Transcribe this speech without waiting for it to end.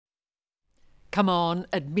Come on,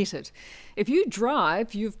 admit it. If you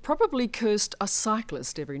drive, you've probably cursed a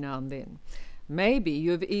cyclist every now and then. Maybe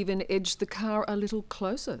you've even edged the car a little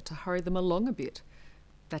closer to hurry them along a bit.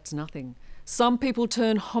 That's nothing. Some people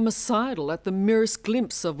turn homicidal at the merest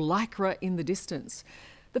glimpse of lycra in the distance.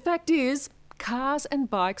 The fact is, cars and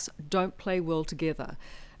bikes don't play well together.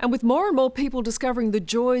 And with more and more people discovering the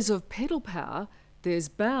joys of pedal power, there's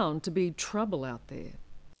bound to be trouble out there.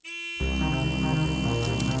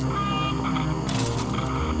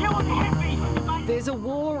 There's a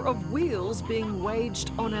war of wheels being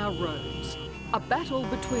waged on our roads. A battle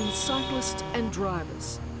between cyclists and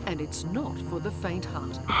drivers. And it's not for the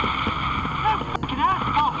faint-hearted.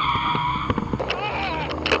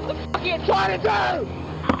 What are you trying to do?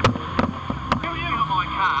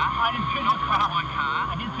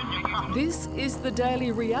 This is the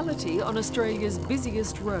daily reality on Australia's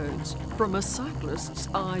busiest roads from a cyclist's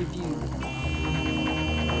eye view.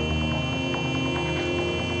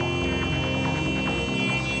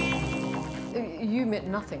 You meant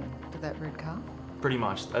nothing to that red car? Pretty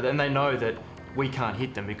much. And they know that we can't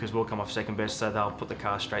hit them because we'll come off second best, so they'll put the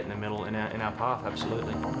car straight in the middle in our path,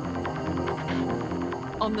 absolutely.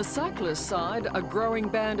 On the cyclist side, a growing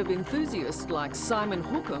band of enthusiasts like Simon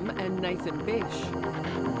Hookham and Nathan Besh.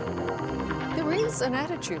 There is an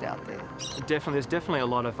attitude out there. There's definitely a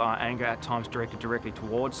lot of anger at times directed directly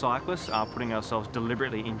towards cyclists, putting ourselves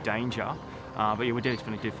deliberately in danger. But yeah, we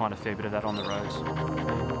definitely do find a fair bit of that on the roads.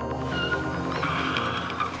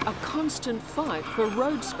 A constant fight for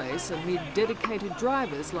road space amid dedicated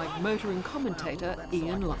drivers like motoring commentator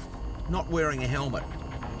Ian Luff. Not wearing a helmet.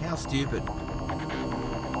 How stupid.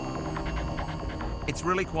 It's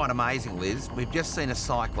really quite amazing, Liz. We've just seen a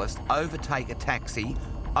cyclist overtake a taxi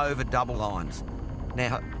over double lines.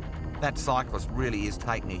 Now, that cyclist really is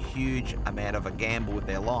taking a huge amount of a gamble with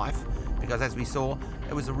their life because, as we saw,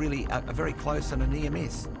 it was a very close and a near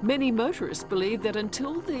miss. Many motorists believe that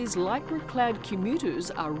until these lycra-clad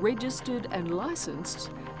commuters are registered and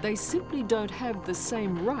licensed, they simply don't have the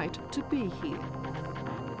same right to be here.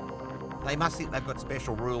 They must think they've got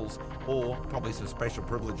special rules or probably some special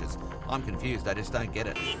privileges. I'm confused, I just don't get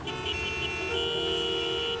it.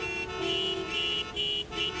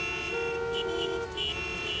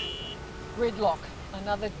 Gridlock,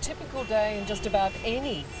 another typical day in just about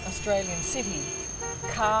any Australian city.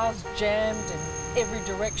 Cars jammed in every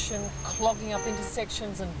direction, clogging up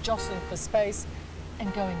intersections and jostling for space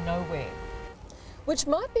and going nowhere. Which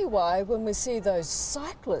might be why when we see those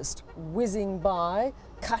cyclists whizzing by,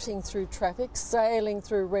 cutting through traffic, sailing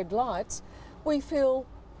through red lights, we feel,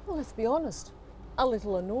 well, let's be honest, a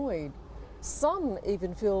little annoyed. Some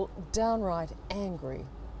even feel downright angry.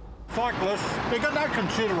 Cyclists, they've got no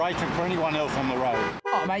consideration for anyone else on the road.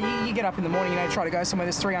 Oh, mate, you get up in the morning, try to go somewhere,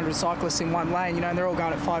 there's 300 cyclists in one lane, and they're all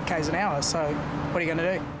going at 5 k's an hour, so what are you going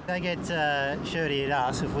to do? They get shirty at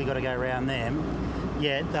us if we got to go around them,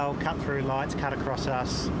 yet they'll cut through lights, cut across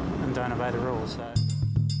us, and don't obey the rules. So.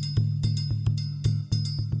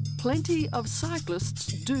 Plenty of cyclists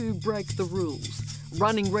do break the rules.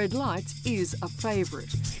 Running red lights is a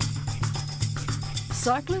favourite.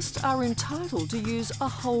 Cyclists are entitled to use a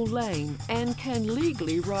whole lane and can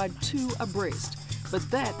legally ride 2 abreast, but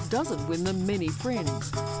that doesn't win them many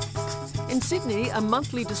friends. In Sydney, a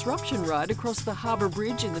monthly disruption ride across the Harbour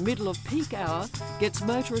Bridge in the middle of peak hour gets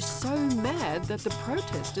motorists so mad that the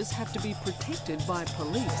protesters have to be protected by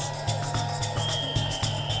police.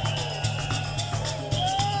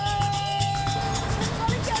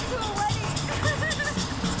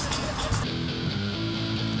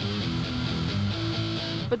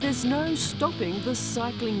 But there's no stopping the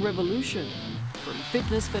cycling revolution. From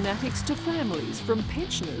fitness fanatics to families, from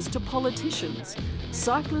pensioners to politicians,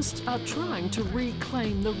 cyclists are trying to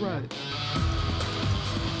reclaim the road.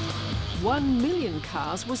 1 million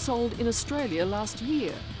cars were sold in Australia last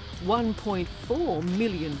year, 1.4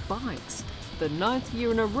 million bikes. The 9th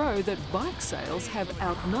year in a row that bike sales have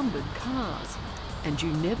outnumbered cars. And you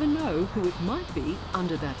never know who it might be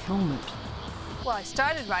under that helmet. Well, I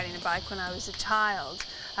started riding a bike when I was a child,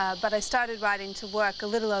 but I started riding to work a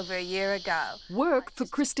little over a year ago. Work for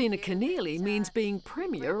Christina Keneally means being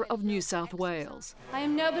Premier of New South Wales. I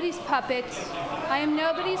am nobody's puppet. I am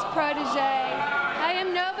nobody's protege. I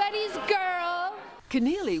am nobody's girl.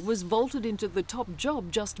 Keneally was vaulted into the top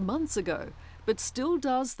job just months ago, but still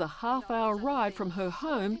does the half-hour ride from her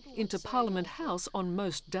home into Parliament House on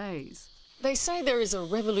most days. They say there is a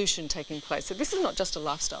revolution taking place, so this is not just a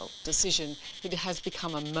lifestyle decision, it has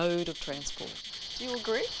become a mode of transport. Do you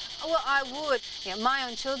agree? Well, I would. Yeah, my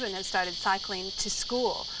own children have started cycling to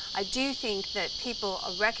school. I do think that people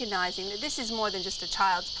are recognising that this is more than just a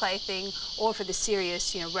child's plaything or for the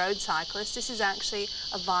serious, road cyclist. This is actually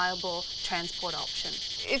a viable transport option.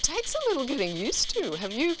 It takes a little getting used to.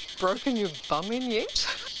 Have you broken your bum in yet?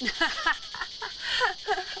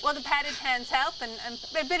 Well, the padded pants help, and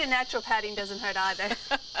a bit of natural padding doesn't hurt either.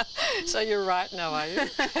 So you're right now, are you?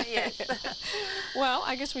 Yes. Well,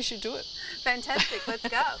 I guess we should do it. Fantastic, let's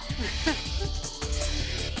go.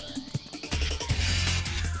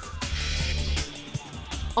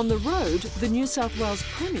 On the road, the New South Wales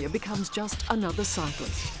Premier becomes just another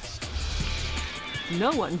cyclist.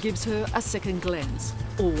 No one gives her a second glance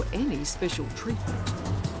or any special treatment.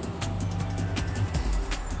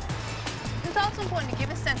 It's also important to give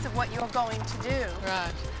a sense of what you're going to do.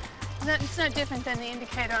 Right. It's no different than the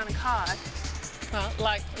indicator on a car. Well,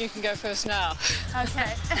 like, you can go first now.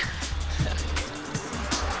 Okay.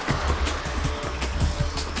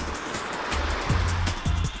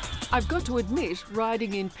 I've got to admit,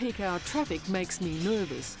 riding in peak hour traffic makes me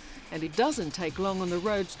nervous, and it doesn't take long on the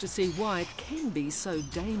roads to see why it can be so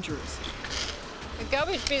dangerous. The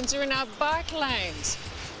garbage bins are in our bike lanes.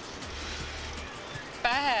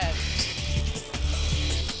 Bad.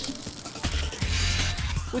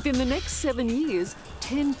 Within the next 7 years,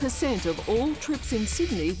 10% of all trips in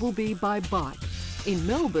Sydney will be by bike. In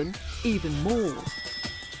Melbourne, even more.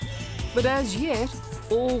 But as yet,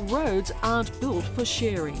 all roads aren't built for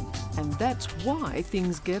sharing, and that's why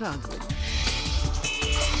things get ugly.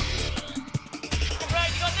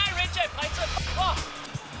 Right, you got no red jet plates, so f*** off.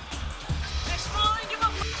 They're small and give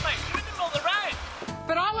them mate. You're in the middle of the road.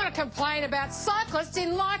 But I want to complain about cyclists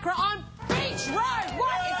in lycra on Beach Road.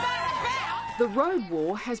 What is that about? The road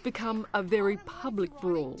war has become a very public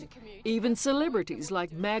brawl. Even celebrities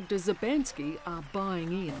like Magda Zabansky are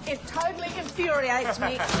buying in. It totally infuriates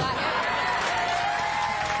me. Follow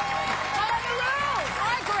the rules.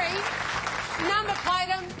 I agree. Number plate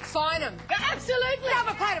them, fine them. Absolutely.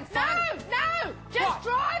 Number plate them, fine them. No, just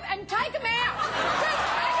drive and take them out. Just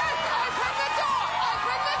open the door.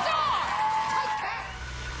 Open the door. Take that.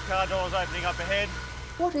 Car doors opening up ahead.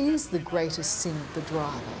 What is the greatest sin of the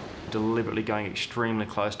driver? Deliberately going extremely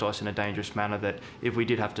close to us in a dangerous manner that if we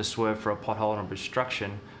did have to swerve for a pothole and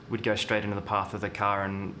obstruction, we'd go straight into the path of the car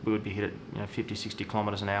and we would be hit at 50, 60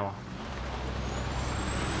 kilometres an hour.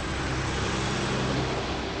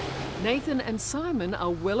 Nathan and Simon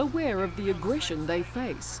are well aware of the aggression they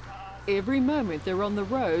face. Every moment they're on the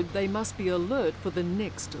road, they must be alert for the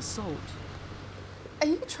next assault. Are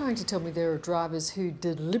you trying to tell me there are drivers who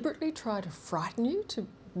deliberately try to frighten you, to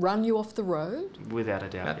run you off the road? Without a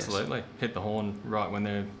doubt, Absolutely. yes. Hit the horn right when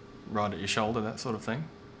they're right at your shoulder, that sort of thing.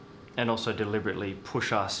 And also deliberately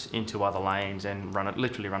push us into other lanes and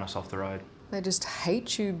literally run us off the road. They just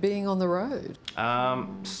hate you being on the road?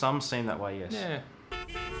 Some seem that way, yes. Yeah.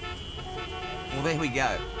 Well, there we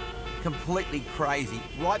go. Completely crazy,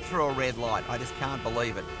 right through a red light. I just can't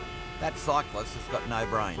believe it. That cyclist has got no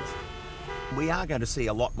brains. We are going to see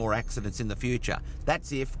a lot more accidents in the future.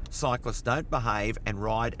 That's if cyclists don't behave and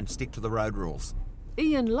ride and stick to the road rules.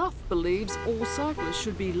 Ian Luff believes all cyclists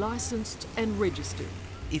should be licensed and registered.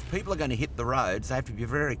 If people are going to hit the roads, they have to be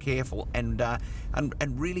very careful and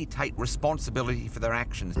really take responsibility for their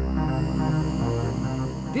actions.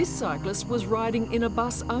 This cyclist was riding in a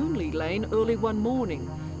bus-only lane early one morning,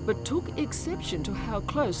 but took exception to how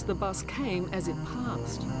close the bus came as it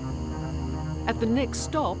passed. At the next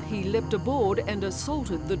stop, he leapt aboard and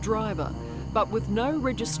assaulted the driver, but with no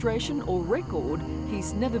registration or record,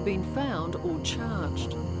 he's never been found or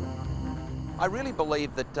charged. I really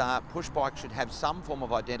believe that push bikes should have some form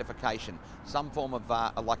of identification, some form of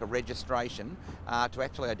like a registration to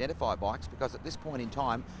actually identify bikes, because at this point in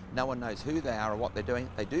time, no one knows who they are or what they're doing.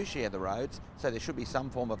 They do share the roads, so there should be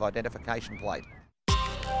some form of identification plate.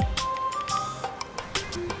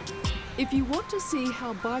 If you want to see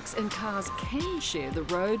how bikes and cars can share the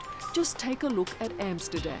road, just take a look at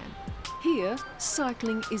Amsterdam. Here,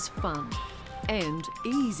 cycling is fun and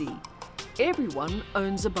easy. Everyone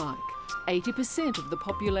owns a bike. 80% of the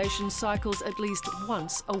population cycles at least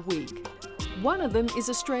once a week. One of them is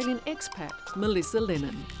Australian expat, Melissa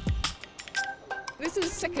Lennon. This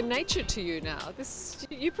is second nature to you now.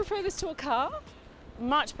 You prefer this to a car?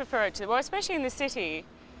 Much prefer it to, well, especially in the city,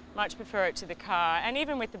 much prefer it to the car. And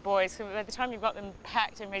even with the boys, by the time you've got them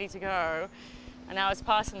packed and ready to go, an hour's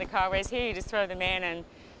passing the car, whereas here you just throw them in and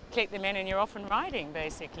click them in and you're off and riding,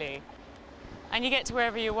 basically. And you get to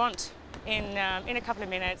wherever you want in a couple of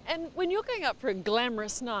minutes. And when you're going up for a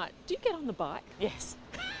glamorous night, do you get on the bike? Yes.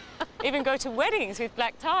 Even go to weddings with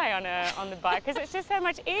black tie on the bike, because it's just so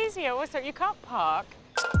much easier. Also, you can't park.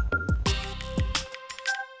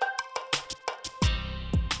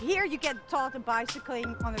 Here you get taught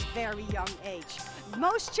bicycling on a very young age.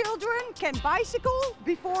 Most children can bicycle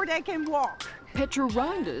before they can walk. Petra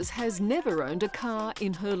Reinders has never owned a car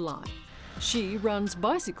in her life. She runs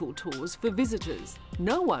bicycle tours for visitors.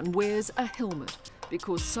 No one wears a helmet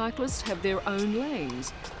because cyclists have their own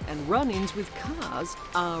lanes and run-ins with cars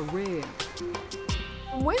are rare.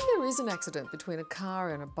 When there is an accident between a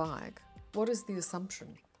car and a bike, what is the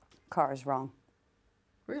assumption? Car is wrong.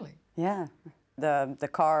 Really? Yeah. The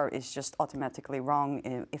car is just automatically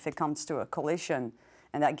wrong if it comes to a collision,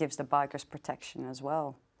 and that gives the bikers protection as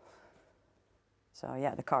well. So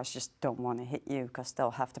yeah, the cars just don't want to hit you because they'll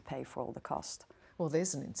have to pay for all the cost. Well,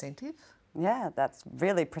 there's an incentive. Yeah, that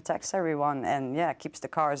really protects everyone and yeah, keeps the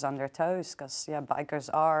cars on their toes because yeah, bikers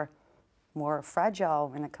are more fragile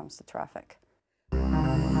when it comes to traffic.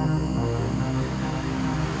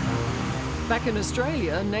 Back in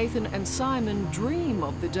Australia, Nathan and Simon dream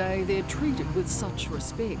of the day they're treated with such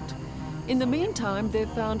respect. In the meantime, they've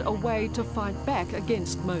found a way to fight back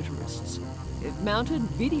against motorists. They've mounted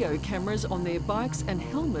video cameras on their bikes and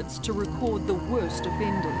helmets to record the worst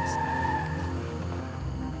offenders.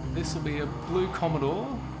 This will be a blue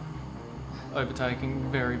Commodore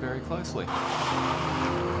overtaking very, very closely.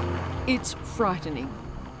 It's frightening.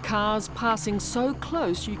 Cars passing so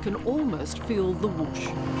close you can almost feel the whoosh.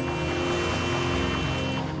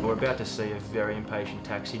 We're about to see a very impatient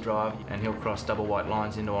taxi driver and he'll cross double white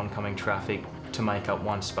lines into oncoming traffic to make up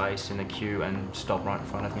one space in the queue and stop right in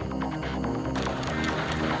front of me.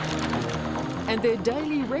 And their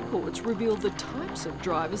daily records reveal the types of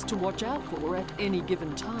drivers to watch out for at any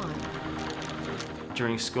given time.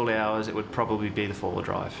 During school hours, it would probably be the four-wheel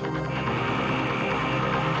drive.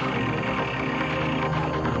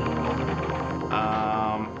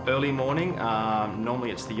 Early morning, normally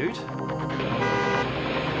it's the ute.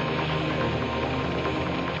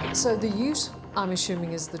 So the ute, I'm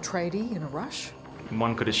assuming, is the tradie in a rush?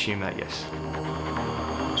 One could assume that, yes.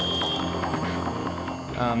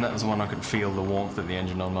 That was the one I could feel the warmth of the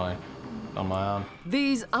engine on my arm.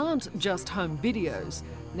 These aren't just home videos.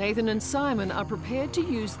 Nathan and Simon are prepared to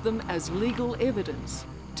use them as legal evidence.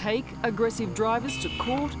 Take aggressive drivers to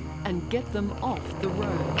court and get them off the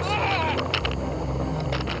roads.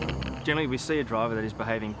 Generally, we see a driver that is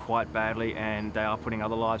behaving quite badly and they are putting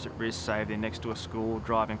other lives at risk, say if they're next to a school,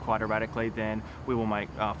 driving quite erratically, then we will make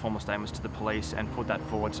formal statements to the police and put that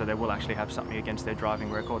forward so they will actually have something against their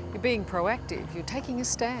driving record. You're being proactive, you're taking a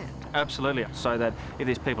stand. Absolutely, so that if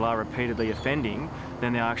these people are repeatedly offending,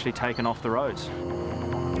 then they're actually taken off the roads.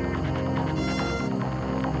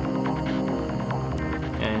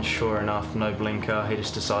 And sure enough, no blinker, he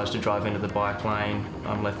just decides to drive into the bike lane.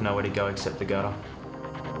 I'm left nowhere to go except the gutter.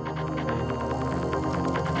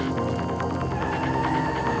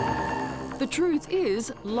 The truth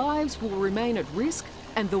is, lives will remain at risk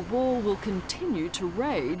and the war will continue to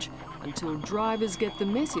rage until drivers get the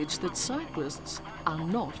message that cyclists are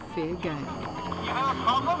not fair game. You have a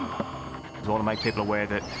problem? I want to make people aware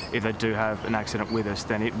that if they do have an accident with us,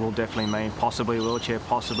 then it will definitely mean possibly a wheelchair,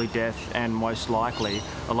 possibly death, and most likely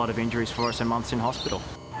a lot of injuries for us and months in hospital.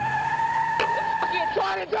 What are you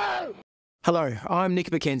trying to do? Hello, I'm Nick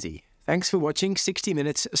McKenzie. Thanks for watching 60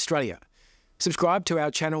 Minutes Australia. Subscribe to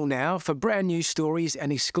our channel now for brand new stories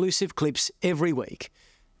and exclusive clips every week.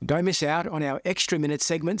 Don't miss out on our extra minute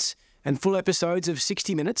segments and full episodes of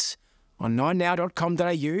 60 Minutes on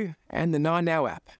 9now.com.au and the 9Now app.